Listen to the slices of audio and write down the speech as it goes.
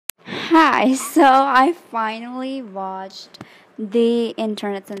Hi, so I finally watched the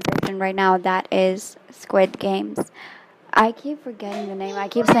internet sensation right now that is Squid Games. I keep forgetting the name. I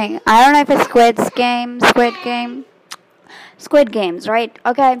keep saying, I don't know if it's Squid Games, right?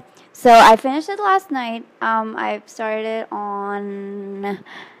 Okay, so I finished it last night. I started it on,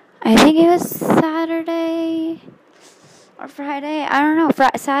 I think it was Saturday or Friday. I don't know.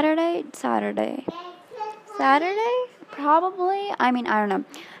 Saturday? Probably. I don't know.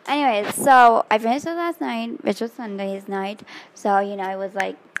 Anyways, so I finished it last night, which was Sunday's night. So, it was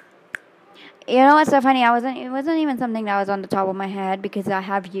like, what's so funny? It wasn't even something that was on the top of my head because I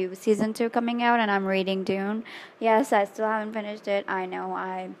have You season 2 coming out and I'm reading Dune. Yes, I still haven't finished it. I know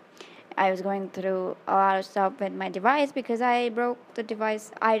I was going through a lot of stuff with my device because I broke the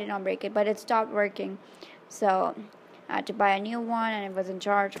device. I did not break it, but it stopped working. So I had to buy a new one, and it was in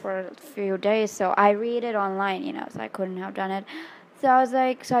charge for a few days. So I read it online, so I couldn't have done it. So I was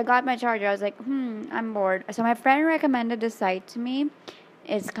like, so I got my charger. I was like, I'm bored. So my friend recommended this site to me.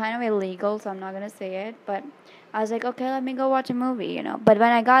 It's kind of illegal, so I'm not gonna say it. But I was like, okay, let me go watch a movie. But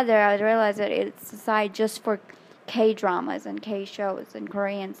when I got there, I realized that it's a site just for K dramas and K shows and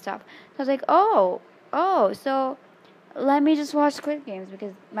Korean stuff. So I was like, so let me just watch Squid Games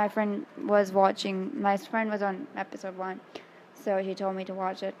because my friend was watching. My friend was on episode 1, so he told me to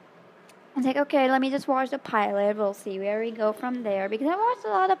watch it. I was like, okay, let me just watch the pilot. We'll see where we go from there because I watched a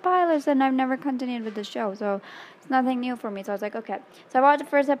lot of pilots and I've never continued with the show, so it's nothing new for me. So I was like, okay. So I watched the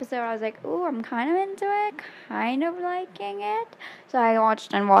first episode. I was like, ooh, I'm kind of into it, kind of liking it. So I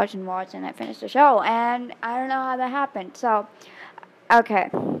watched and watched and watched, and I finished the show. And I don't know how that happened. So, okay,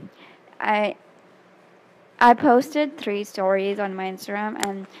 I I posted 3 stories on my Instagram,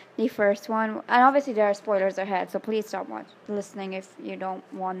 and the first one, and obviously there are spoilers ahead, so please stop listening if you don't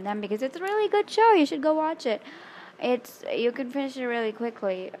want them because it's a really good show. You should go watch it. You can finish it really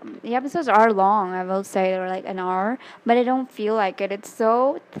quickly. The episodes are long, I will say they're like an hour, but I don't feel like it. It's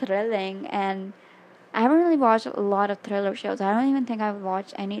so thrilling, and I haven't really watched a lot of thriller shows. I don't even think I've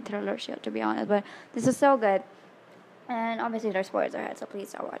watched any thriller show to be honest, but this is so good. And obviously there's spoilers ahead, so please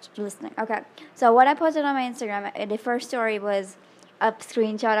stop listening. Okay, so what I posted on my Instagram, the first story was a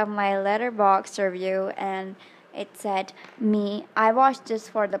screenshot of my letterbox review, and it said, me, I watched this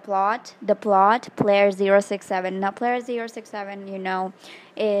for the plot. The plot, player 067. Now, player 067,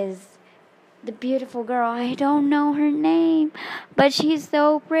 is the beautiful girl. I don't know her name, but she's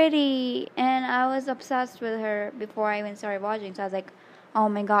so pretty. And I was obsessed with her before I even started watching. So I was like, oh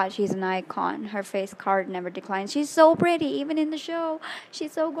my god, she's an icon. Her face card never declines. She's so pretty, even in the show.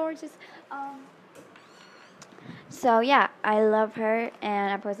 She's so gorgeous. So yeah, I love her,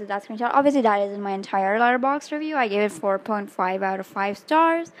 and I posted that screenshot. Obviously, that isn't my entire Letterboxd review. I gave it 4.5 out of 5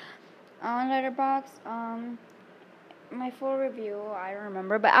 stars on Letterboxd. My full review, I don't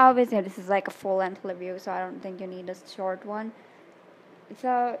remember, but obviously this is like a full-length review, so I don't think you need a short one.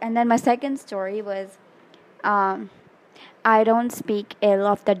 So, and then my second story was, I don't speak ill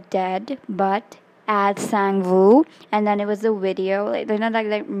of the dead, but add Sang-woo, and then it was a video, like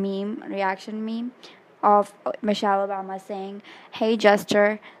that reaction meme of Michelle Obama saying, "Hey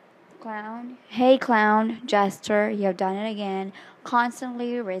Jester, clown, hey clown, Jester, you have done it again."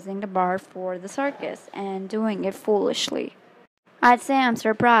 Constantly raising the bar for the circus and doing it foolishly. I'd say I'm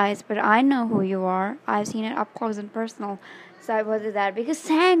surprised, but I know who you are. I've seen it up close and personal. So I was that because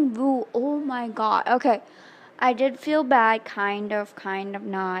Sang-woo, oh my god. Okay, I did feel bad, kind of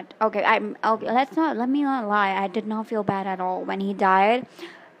not. Okay, let me not lie. I did not feel bad at all when he died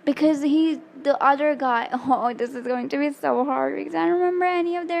because the other guy. Oh, this is going to be so hard because I don't remember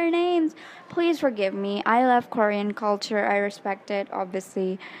any of their names. Please forgive me. I love Korean culture. I respect it.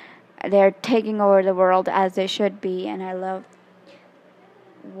 Obviously, they're taking over the world as they should be, and I love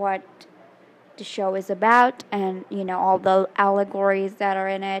what the show is about, and all the allegories that are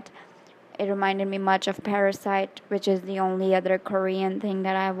in it. It reminded me much of Parasite, which is the only other Korean thing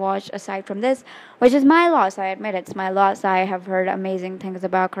that I've watched aside from this, which is my loss. I admit it's my loss. I have heard amazing things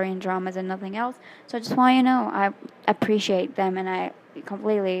about Korean dramas and nothing else. So I just want you to know I appreciate them, and I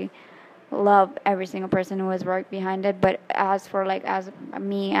completely love every single person who has worked behind it. But as for as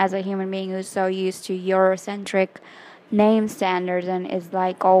me as a human being who's so used to Eurocentric name standards and is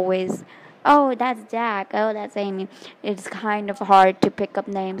like always, oh, that's Jack, oh, that's Amy, it's kind of hard to pick up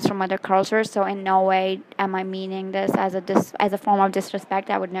names from other cultures. So in no way am I meaning this as a form of disrespect.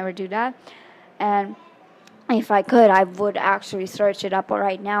 I would never do that. And if I could, I would actually search it up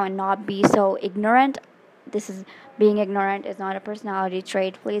right now and not be so ignorant. Being ignorant is not a personality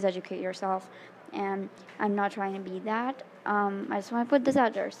trait. Please educate yourself. And I'm not trying to be that. I just want to put this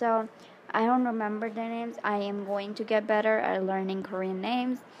out there. So I don't remember their names. I am going to get better at learning Korean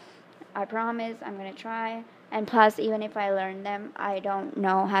names. I promise I'm gonna try. And plus, even if I learn them, I don't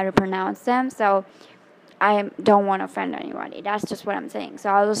know how to pronounce them, so I don't want to offend anybody. That's just what I'm saying. So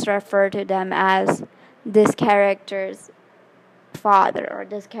I'll just refer to them as this character's father, or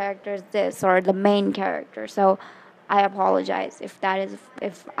this character's this, or the main character. So I apologize if I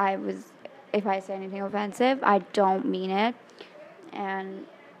say anything offensive. I don't mean it. And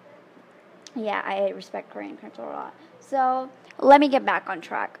yeah, I respect Korean culture a lot. So let me get back on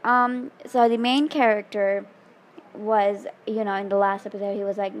track. So the main character was, in the last episode, he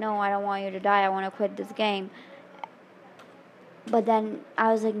was like, "No, I don't want you to die. I want to quit this game." But then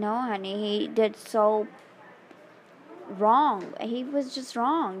I was like, "No, honey, he did so wrong. He was just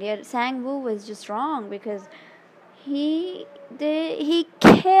wrong. Sang-woo was just wrong because he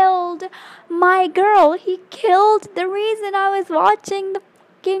killed my girl. He killed the reason I was watching the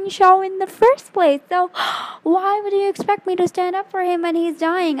fucking show in the first place. So why would you expect me to stand up for him when he's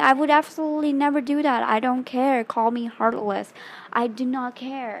dying? I would absolutely never do that. I don't care. Call me heartless. I do not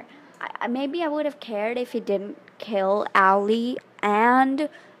care. Maybe I would have cared if he didn't kill Ali and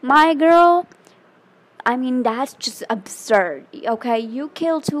my girl. I mean, that's just absurd. Okay, you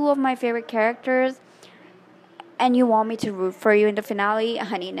kill two of my favorite characters and you want me to root for you in the finale?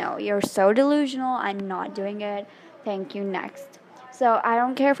 Honey, no. You're so delusional. I'm not doing it. Thank you. Next. So, I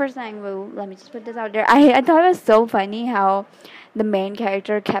don't care for Sang-woo. Let me just put this out there. I thought it was so funny how the main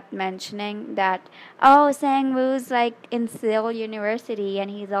character kept mentioning that, oh, Sang-woo's like in Seoul University and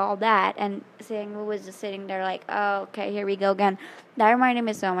he's all that. And Sang-woo was just sitting there like, oh, okay, here we go again. That reminded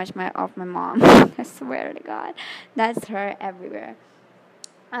me so much of my mom. I swear to God. That's her everywhere.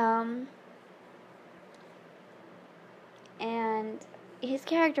 And his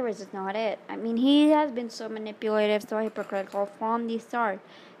character was just not it. I mean, he has been so manipulative, so hypocritical from the start.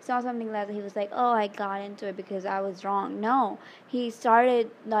 It's not something that he was like, oh, I got into it because I was wrong. No, he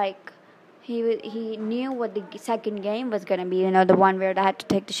started like he knew what the second game was gonna be. The one where they had to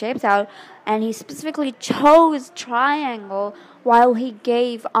take the shapes out, and he specifically chose triangle while he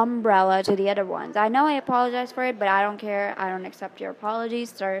gave umbrella to the other ones. I know I apologize for it, but I don't care. I don't accept your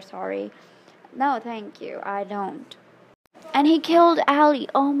apologies, sir. Sorry. No, thank you. I don't. And he killed Ali.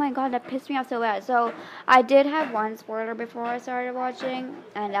 Oh my god, that pissed me off so bad. So, I did have one spoiler before I started watching,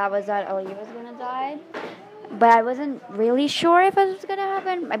 and that was that Ali was gonna die. But I wasn't really sure if it was gonna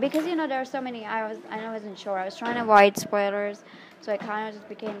happen because there are so many. I wasn't sure. I was trying to avoid spoilers, so it kind of just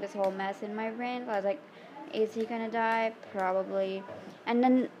became this whole mess in my brain. So I was like, is he gonna die? Probably. And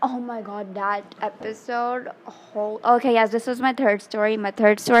then, oh my god, that episode. Okay, yes, this was my third story. My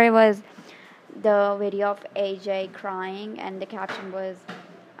third story was the video of AJ crying, and the caption was,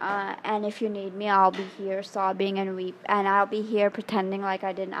 and if you need me, I'll be here sobbing and weep, and I'll be here pretending like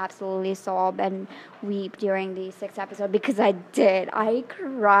I didn't absolutely sob and weep during the 6th episode, because I did. I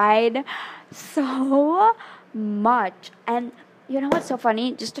cried so much. And you know what's so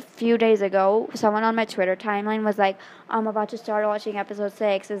funny? Just a few days ago, someone on my Twitter timeline was like, I'm about to start watching episode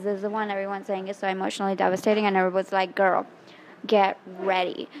 6. Is this the one everyone's saying is so emotionally devastating? And everyone was like, girl, get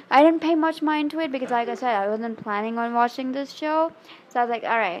ready. I didn't pay much mind to it because, like I said, I wasn't planning on watching this show. So I was like,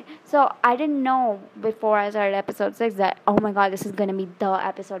 alright. So I didn't know before I started episode 6 that, oh my god, this is going to be the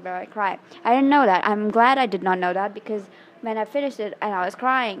episode where I cry. I didn't know that. I'm glad I did not know that, because when I finished it and I was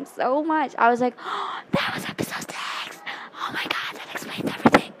crying so much, I was like, oh, that was episode 6. Oh my god, that explains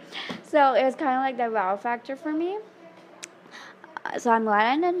everything. So it was kind of like the wow factor for me. So I'm glad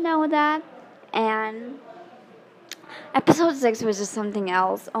I didn't know that. And episode 6 was just something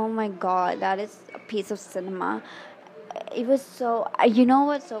else. Oh my god, that is a piece of cinema. It was so... You know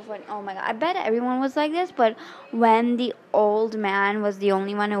what's so funny? Oh my god, I bet everyone was like this, but when the old man was the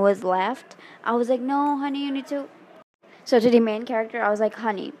only one who was left, I was like, no, honey, you need to... So to the main character, I was like,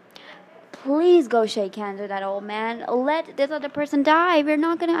 honey, please go shake hands with that old man. Let this other person die. We're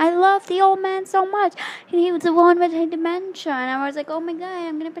not gonna... I love the old man so much. He was the one with dementia, and I was like, oh my god,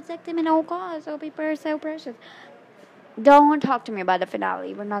 I'm gonna protect him at all costs. It'll be so precious. Don't talk to me about the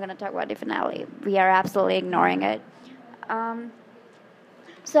finale. We're not going to talk about the finale. We are absolutely ignoring it.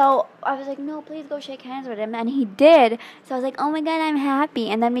 So I was like, no, please go shake hands with him. And he did. So I was like, oh my god, I'm happy.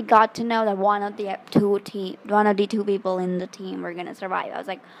 And then we got to know that one of the two people in the team were going to survive. I was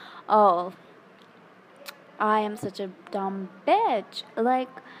like, oh, I am such a dumb bitch. Like,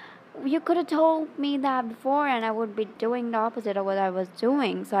 you could have told me that before, and I would be doing the opposite of what I was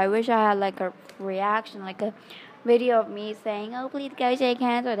doing. So I wish I had like a reaction, like a video of me saying, oh, please go shake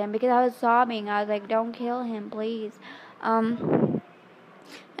hands with him, because I was sobbing. I was like, don't kill him, please. It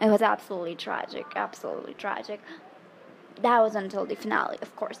was absolutely tragic. that was until the finale,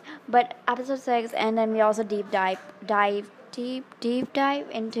 of course. But episode 6, and then we also deep dive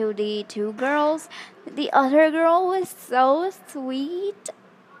into the two girls. The other girl was so sweet.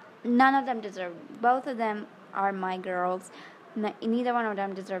 None of them deserve. Both of them are my girls. Neither one of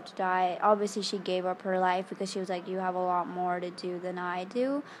them deserved to die. Obviously, she gave up her life because she was like, "You have a lot more to do than I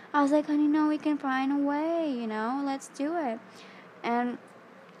do." I was like, "Honey, no, we can find a way. Let's do it." And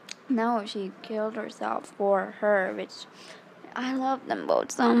no, she killed herself for her, which I love them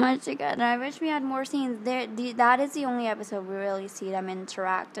both so much together. I wish we had more scenes. That is the only episode we really see them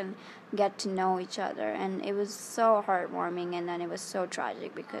interact and get to know each other. And it was so heartwarming, and then it was so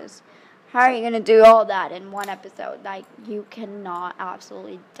tragic because how are you going to do all that in one episode? Like, you cannot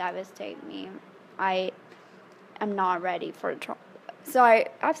absolutely devastate me. I am not ready for trauma. So I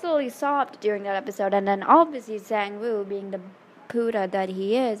absolutely sobbed during that episode. And then obviously Sang-woo, being the Puda that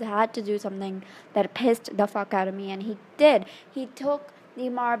he is, had to do something that pissed the fuck out of me, and he did. He took the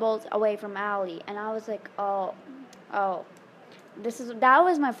marbles away from Ali, and I was like, oh, that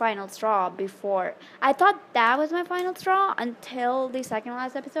was my final straw. Before I thought that was my final straw until the second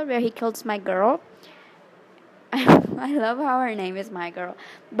last episode where he kills my girl. I love how her name is my girl,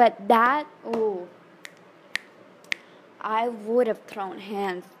 but that, I would have thrown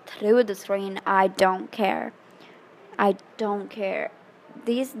hands through the screen. I don't care.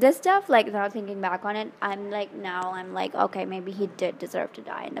 This stuff, like, now thinking back on it, I'm like, okay, maybe he did deserve to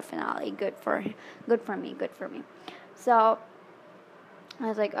die in the finale. Good for me. So I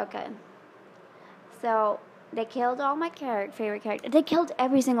was like, okay. So they killed all my favorite characters. They killed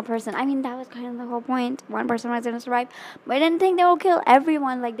every single person. I mean, that was kind of the whole point. One person was going to survive. But I didn't think they would kill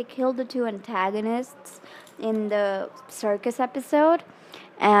everyone. Like, they killed the two antagonists in the circus episode.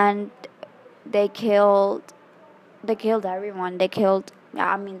 And they killed everyone.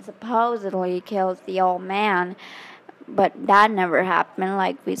 Supposedly killed the old man. But that never happened,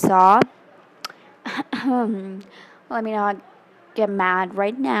 like we saw. Let me not get mad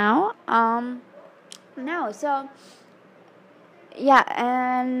right now. No, so yeah,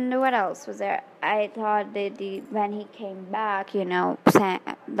 and what else was there? I thought when he came back,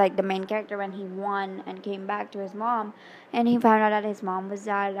 like the main character, when he won and came back to his mom, and he found out that his mom was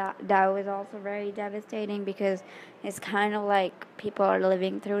dead, that was also very devastating because it's kind of like people are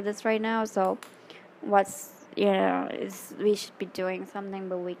living through this right now. So we should be doing something,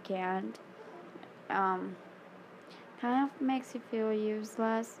 but we can't. Kind of makes you feel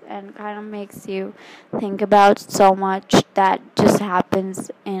useless and kind of makes you think about so much that just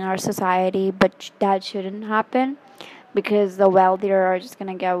happens in our society, but that shouldn't happen because the wealthier are just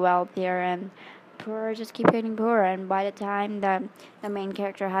going to get wealthier and poorer just keep getting poorer. And by the time that the main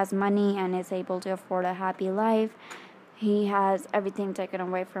character has money and is able to afford a happy life, he has everything taken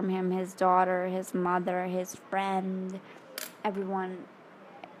away from him, his daughter, his mother, his friend, everyone.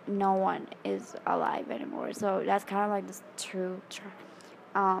 No one is alive anymore. So that's kind of like this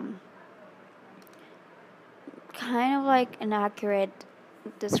kind of like an accurate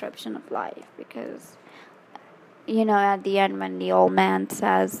description of life, because at the end when the old man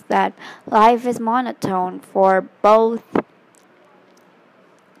says that life is monotone for both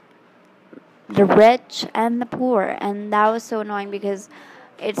the rich and the poor, and that was so annoying because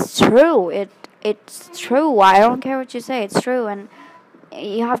it's true. It's true. I don't care what you say. It's true. And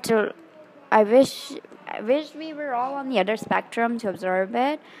you have to. I wish we were all on the other spectrum to observe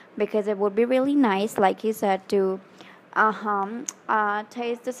it, because it would be really nice, like you said, to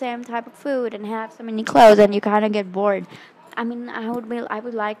taste the same type of food and have so many clothes, and you kind of get bored. I mean, I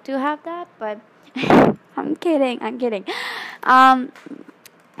would like to have that, but I'm kidding. I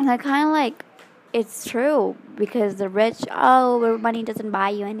kind of like. It's true, because the rich, where money doesn't buy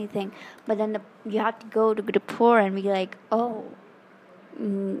you anything, but then you have to go to the poor and be like,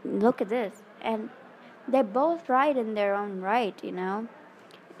 look at this. And they're both right in their own right,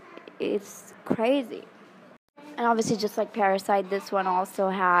 It's crazy. And obviously, just like Parasite, this one also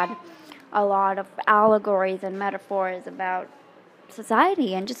had a lot of allegories and metaphors about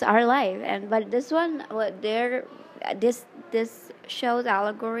society and just our life. But this one, this show's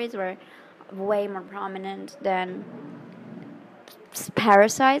allegories were way more prominent than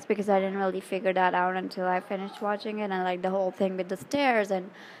Parasites, because I didn't really figure that out until I finished watching it. And like the whole thing with the stairs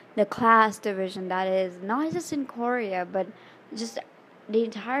and the class division that is not just in Korea but just the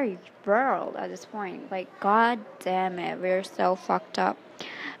entire world at this point. Like, god damn it, we're so fucked up.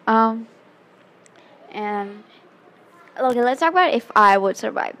 And okay, let's talk about if I would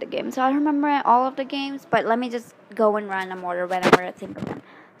survive the game. So I don't remember all of the games, but let me just go in random order whenever I think of them.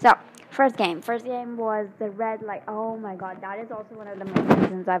 So First game was the Red Light. Oh my god, that is also one of the main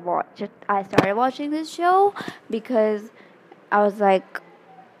reasons I started watching this show, because I was like,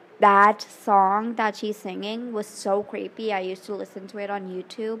 that song that she's singing was so creepy. I used to listen to it on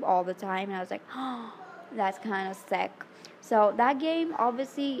YouTube all the time, and I was like, oh, that's kind of sick. So that game,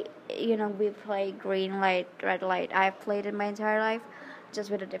 obviously, we play green light, red light. I've played it my entire life,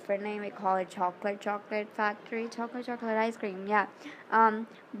 just with a different name. We call it Chocolate Factory, chocolate ice cream. Yeah.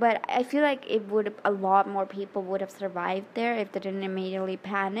 But I feel like a lot more people would have survived there if they didn't immediately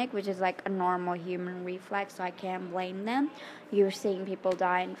panic, which is like a normal human reflex. So I can't blame them. You're seeing people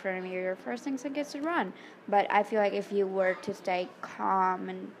die in front of you. Your first instinct is to run. But I feel like if you were to stay calm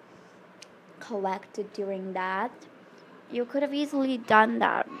and collected during that, you could have easily done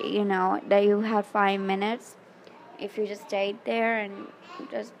that. That you had 5 minutes if you just stayed there and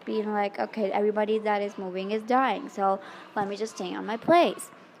just being like, okay, everybody that is moving is dying, so let me just stay on my place.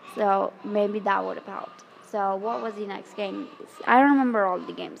 So maybe that would have helped. So what was the next game? I don't remember all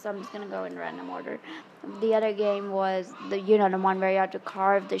the games, so I'm just gonna go in random order. The other game was the one where you had to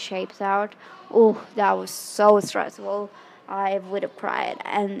carve the shapes out. Oh, that was so stressful. I would have cried,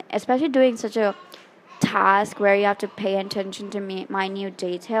 and especially doing such a task where you have to pay attention to minute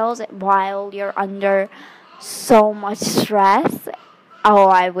details while you're under so much stress. Oh,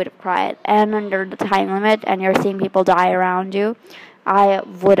 I would have cried. And under the time limit, and you're seeing people die around you, I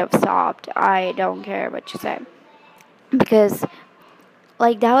would have sobbed. I don't care what you say. Because,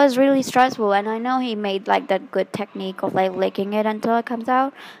 like, that was really stressful. And I know he made, like, that good technique of, like, licking it until it comes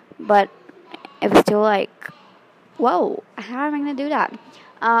out. But it was still, like, whoa, how am I going to do that?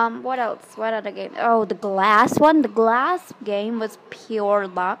 What else? What other game? Oh, the glass one. The glass game was pure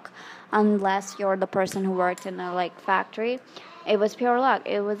luck, unless you're the person who worked in a like factory. It was pure luck.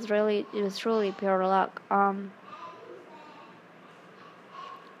 It was truly pure luck.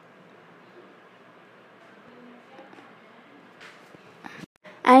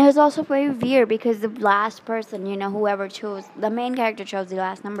 And it was also very weird because the last person, whoever chose, the main character chose the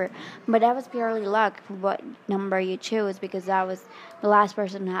last number. But that was purely luck, what number you choose, because that was the last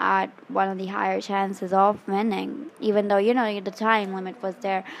person who had one of the higher chances of winning. Even though, the time limit was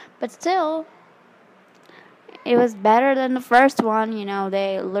there. But still, it was better than the first one.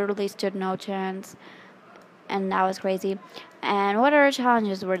 They literally stood no chance. And that was crazy. And what other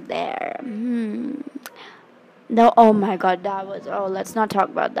challenges were there? No, oh my god, let's not talk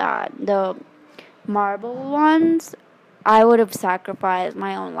about that. The marble ones, I would have sacrificed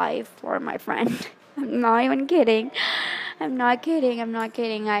my own life for my friend. I'm not even kidding. I'm not kidding.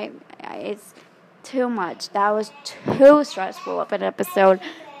 It's too much. That was too stressful of an episode.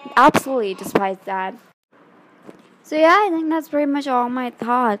 Absolutely despise that. So yeah, I think that's pretty much all my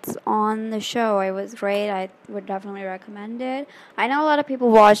thoughts on the show. It was great. I would definitely recommend it. I know a lot of people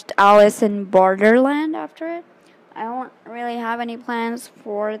watched Alice in Borderland after it. I don't really have any plans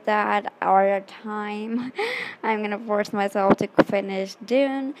for that or a time. I'm gonna force myself to finish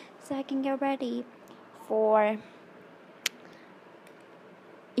Dune so I can get ready for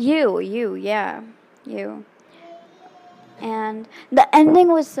you. And the ending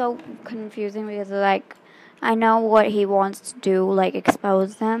was so confusing because like I know what he wants to do, like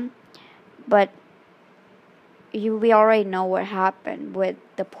expose them, but we already know what happened with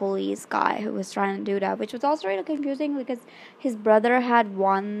the police guy who was trying to do that, which was also really confusing because his brother had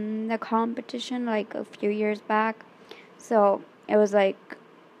won the competition like a few years back. So it was like,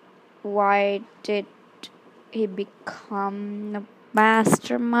 why did he become the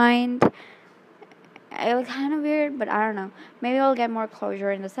mastermind? It was kind of weird, but I don't know. Maybe I'll get more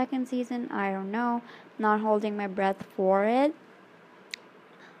closure in the second season. I don't know. Not holding my breath for it.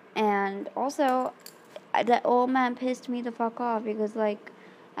 And also, that old man pissed me the fuck off because, like,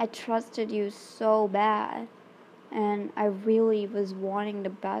 I trusted you so bad. And I really was wanting the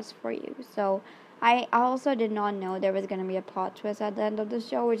best for you. So, I also did not know there was going to be a plot twist at the end of the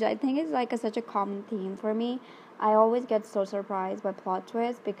show, which I think is, like, such a common theme for me. I always get so surprised by plot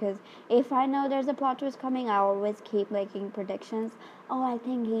twists because if I know there's a plot twist coming, I always keep making predictions. Oh, I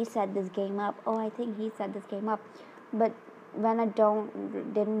think he set this game up. Oh, I think he set this game up. But when I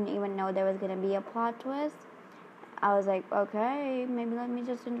didn't even know there was gonna be a plot twist, I was like, okay, maybe let me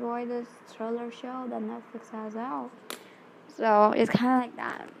just enjoy this thriller show that Netflix has out. So it's kind of like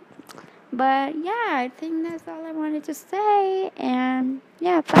that. But yeah, I think that's all I wanted to say. And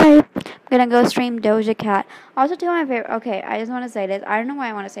yeah, bye. I'm gonna go stream Doja Cat. Also, two of my favorite. Okay, I just want to say this. I don't know why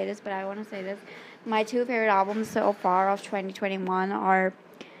I want to say this, but I want to say this. My two favorite albums so far of 2021 are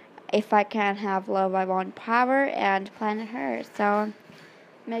If I Can't Have Love, I Want Power and Planet Her. So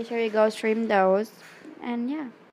make sure you go stream those. And yeah.